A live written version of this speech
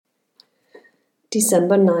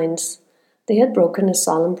December 9th. They had broken a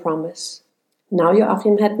solemn promise. Now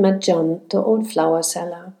Joachim had met John, the old flower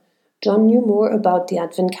seller. John knew more about the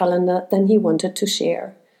Advent calendar than he wanted to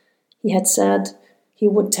share. He had said he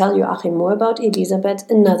would tell Joachim more about Elisabeth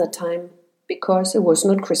another time, because it was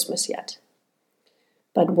not Christmas yet.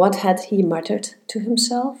 But what had he muttered to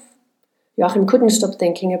himself? Joachim couldn't stop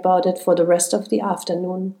thinking about it for the rest of the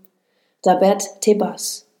afternoon. Zabet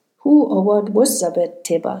Tebas. Who or what was Zabet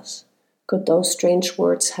Tebas? Could those strange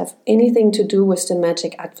words have anything to do with the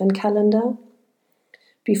magic Advent calendar?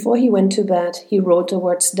 Before he went to bed, he wrote the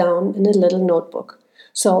words down in a little notebook,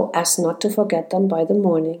 so as not to forget them by the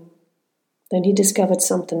morning. Then he discovered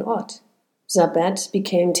something odd. Zabet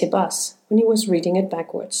became Tebas when he was reading it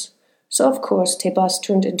backwards. So of course Tebas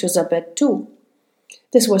turned into Zabet too.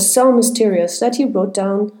 This was so mysterious that he wrote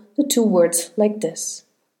down the two words like this.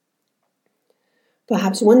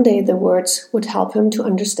 Perhaps one day the words would help him to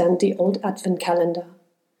understand the old Advent calendar.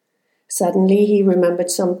 Suddenly he remembered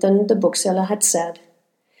something the bookseller had said.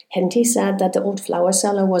 Hadn't he said that the old flower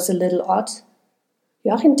seller was a little odd?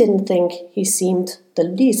 Joachim didn't think he seemed the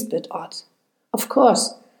least bit odd. Of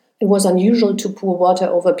course, it was unusual to pour water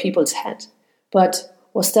over people's head, but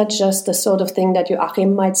was that just the sort of thing that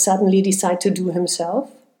Joachim might suddenly decide to do himself?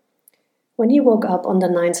 When he woke up on the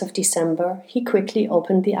 9th of December, he quickly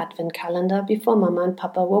opened the Advent calendar before Mama and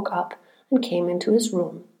Papa woke up and came into his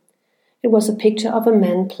room. It was a picture of a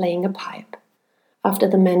man playing a pipe. After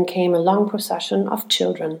the man came a long procession of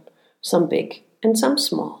children, some big and some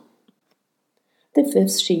small. The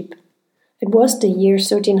fifth sheep. It was the year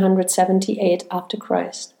 1378 after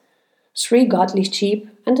Christ. 3 godly sheep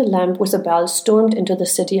and a lamb with a bell stormed into the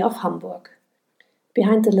city of Hamburg.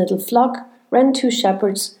 Behind the little flock ran 2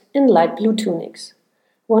 shepherds in light blue tunics.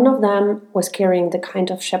 One of them was carrying the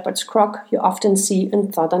kind of shepherd's crock you often see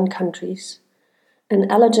in southern countries.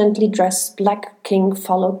 An elegantly dressed black king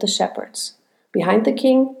followed the shepherds. Behind the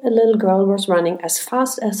king, a little girl was running as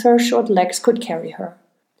fast as her short legs could carry her.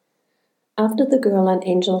 After the girl, an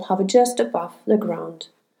angel hovered just above the ground.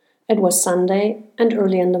 It was Sunday and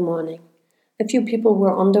early in the morning. A few people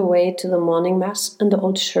were on their way to the morning mass in the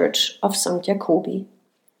old church of St. Jacobi.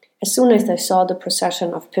 As soon as they saw the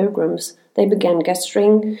procession of pilgrims, they began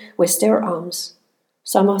gesturing with their arms.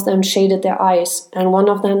 Some of them shaded their eyes, and one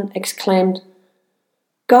of them exclaimed,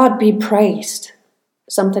 "God be praised!"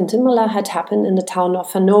 Something similar had happened in the town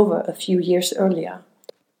of Hanover a few years earlier.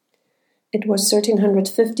 It was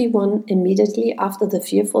 1351, immediately after the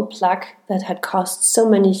fearful plague that had cost so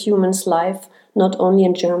many humans life, not only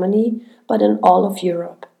in Germany, but in all of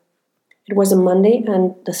Europe. It was a Monday,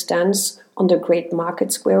 and the stands on the great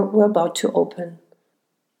market square were about to open.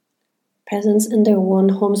 Peasants in their worn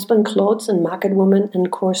homespun clothes and market women in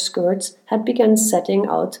coarse skirts had begun setting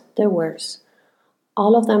out their wares.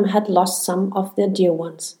 All of them had lost some of their dear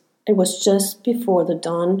ones. It was just before the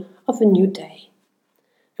dawn of a new day.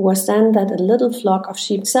 It was then that a little flock of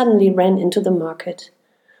sheep suddenly ran into the market.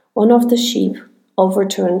 One of the sheep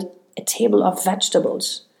overturned a table of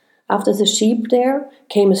vegetables. After the sheep there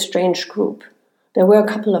came a strange group. There were a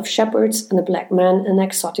couple of shepherds and a black man in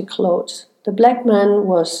exotic clothes. The black man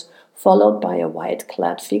was followed by a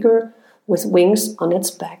white-clad figure with wings on its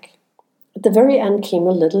back. At the very end came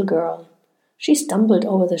a little girl. She stumbled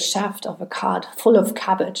over the shaft of a cart full of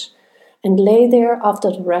cabbage and lay there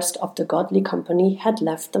after the rest of the godly company had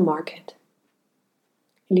left the market.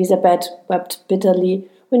 Elisabeth wept bitterly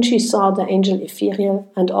when she saw the angel Ephiriel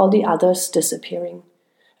and all the others disappearing.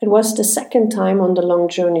 It was the second time on the long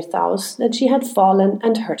journey south that she had fallen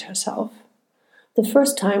and hurt herself. The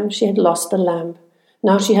first time she had lost the lamb.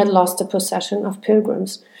 Now she had lost a procession of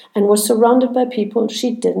pilgrims and was surrounded by people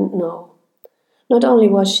she didn't know. Not only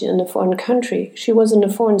was she in a foreign country, she was in a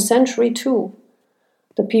foreign century too.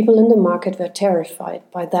 The people in the market were terrified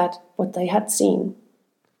by what they had seen.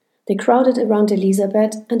 They crowded around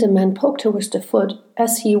Elisabeth, and a man poked her with the foot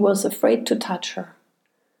as he was afraid to touch her.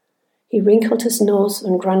 He wrinkled his nose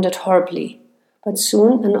and grunted horribly, but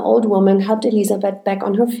soon an old woman helped Elisabeth back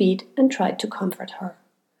on her feet and tried to comfort her.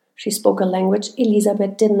 She spoke a language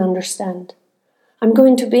Elisabeth didn't understand. "I'm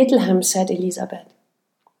going to Bethlehem," said Elisabeth.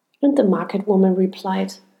 And the market woman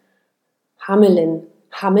replied, "Hamelin."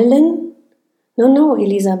 "Hamelin?" No,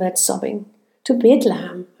 Elisabeth, sobbing. "To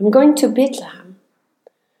Bethlehem. I'm going to Bethlehem."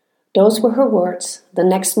 Those were her words. The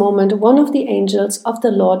next moment, one of the angels of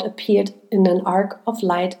the Lord appeared in an arc of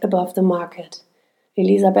light above the market.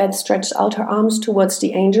 Elisabeth stretched out her arms towards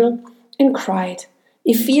the angel and cried,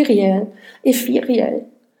 "Ephiriel, Ephiriel."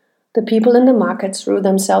 The people in the market threw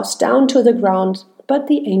themselves down to the ground, but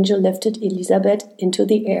the angel lifted Elisabeth into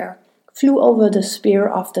the air, flew over the spire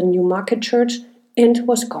of the new market church, and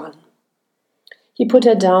was gone. He put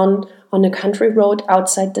her down on a country road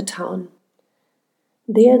outside the town.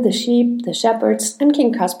 There the sheep, the shepherds, and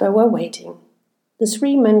King Caspar were waiting. The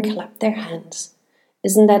three men clapped their hands.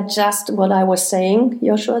 "Isn't that just what I was saying?"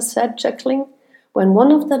 Joshua said, chuckling. "When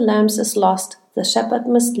one of the lambs is lost, the shepherd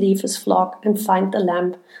must leave his flock and find the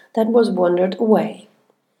lamb that was wandered away."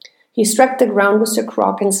 He struck the ground with the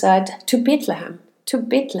crock and said, "To Bethlehem, to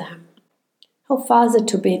Bethlehem." "How far is it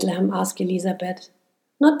to Bethlehem?" asked Elizabeth.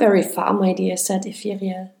 "Not very far, my dear," said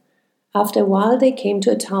Ephiriel. After a while they came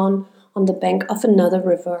to a town on the bank of another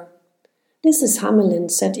river. "This is Hamelin,"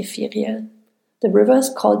 said Ephiriel. "The river is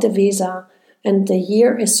called the Weser, and the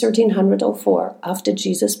year is 1304, after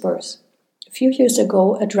Jesus' birth. A few years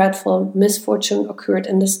ago, a dreadful misfortune occurred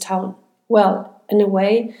in this town. Well, in a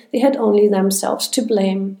way, they had only themselves to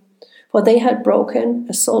blame, for they had broken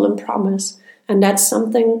a solemn promise, and that's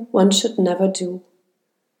something one should never do."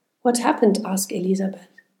 "What happened?" asked Elizabeth.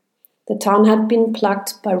 "The town had been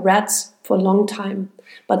plagued by rats for a long time,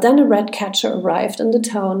 but then a rat catcher arrived in the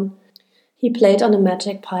town. He played on a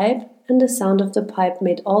magic pipe, and the sound of the pipe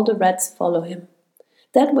made all the rats follow him.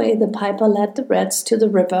 That way the piper led the rats to the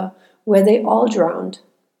river, where they all drowned."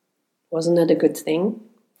 "Wasn't that a good thing?"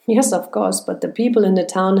 "Yes, of course, but the people in the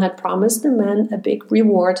town had promised the man a big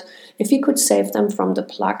reward if he could save them from the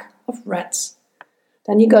plague of rats.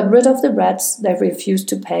 Then he got rid of the rats. They refused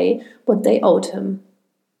to pay what they owed him."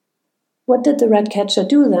 "What did the rat catcher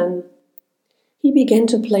do then?" "He began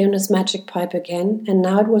to play on his magic pipe again, and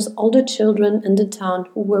now it was all the children in the town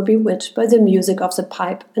who were bewitched by the music of the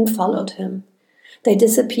pipe and followed him. They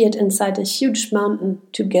disappeared inside a huge mountain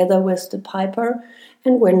together with the piper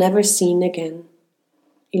and were never seen again."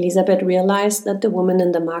 Elizabeth realized that the woman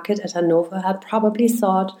in the market at Hanover had probably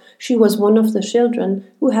thought she was one of the children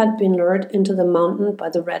who had been lured into the mountain by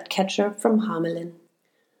the rat catcher from Hamelin.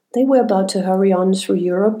 They were about to hurry on through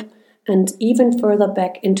Europe and even further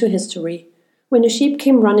back into history, when a sheep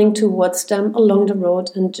came running towards them along the road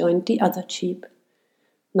and joined the other sheep.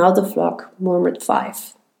 Now the flock murmured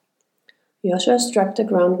 5. Joshua struck the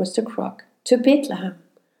ground with the crock. "To Bethlehem."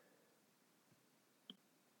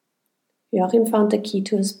 Joachim found the key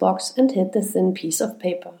to his box and hid the thin piece of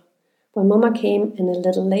paper. When Mama came in a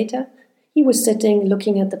little later, he was sitting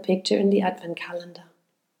looking at the picture in the advent calendar.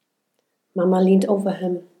 Mama leaned over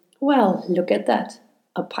him. "Well, look at that.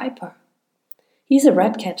 A piper." "He's a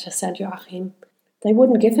rat catcher," said Joachim. "They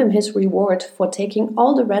wouldn't give him his reward for taking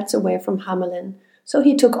all the rats away from Hamelin, so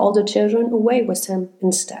he took all the children away with him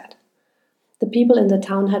instead. The people in the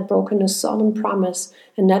town had broken a solemn promise,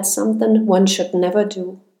 and that's something one should never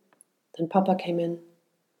do." Then Papa came in.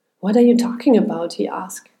 "What are you talking about?" he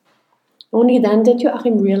asked. Only then did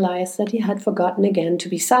Joachim realize that he had forgotten again to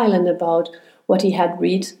be silent about what he had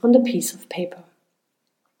read on the piece of paper.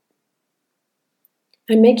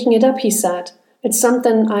 "I'm making it up," he said. "It's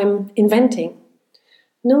something I'm inventing."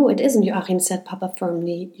 "No, it isn't," Joachim said Papa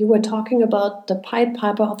firmly. "You were talking about the Pied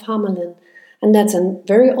Piper of Hamelin, and that's a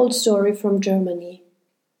very old story from Germany."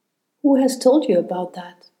 "Who has told you about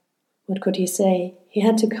that?" What could he say? He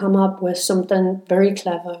had to come up with something very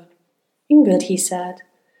clever. "Ingrid," he said.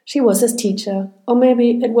 "She was his teacher, or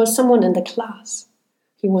maybe it was someone in the class."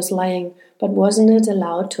 He was lying, but wasn't it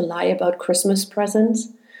allowed to lie about Christmas presents?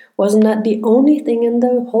 Wasn't that the only thing in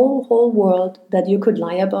the whole world that you could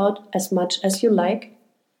lie about as much as you like?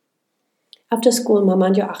 After school, Mama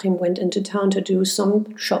and Joachim went into town to do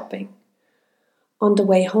some shopping. On the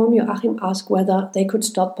way home, Joachim asked whether they could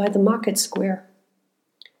stop by the market square.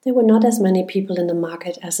 There were not as many people in the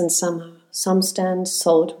market as in summer. Some stands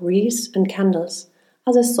sold wreaths and candles,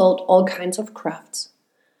 others sold all kinds of crafts.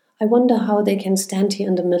 "I wonder how they can stand here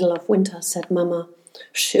in the middle of winter," said Mama,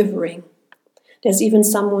 shivering. "There's even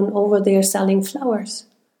someone over there selling flowers."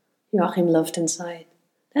 Joachim laughed inside.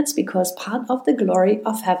 "That's because part of the glory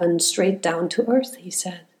of heaven straight down to earth," he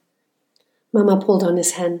said. Mama pulled on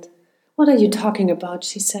his hand. "What are you talking about?"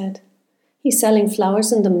 she said. "He's selling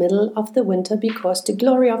flowers in the middle of the winter because the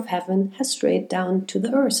glory of heaven has strayed down to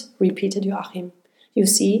the earth," repeated Joachim. "You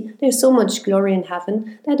see, there's so much glory in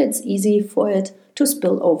heaven that it's easy for it to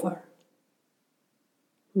spill over."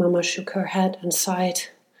 Mama shook her head and sighed.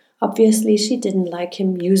 Obviously, she didn't like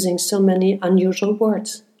him using so many unusual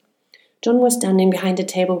words. John was standing behind a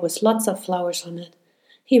table with lots of flowers on it.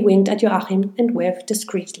 He winked at Joachim and waved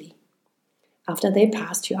discreetly. After they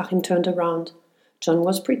passed, Joachim turned around. John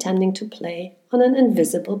was pretending to play on an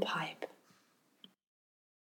invisible pipe.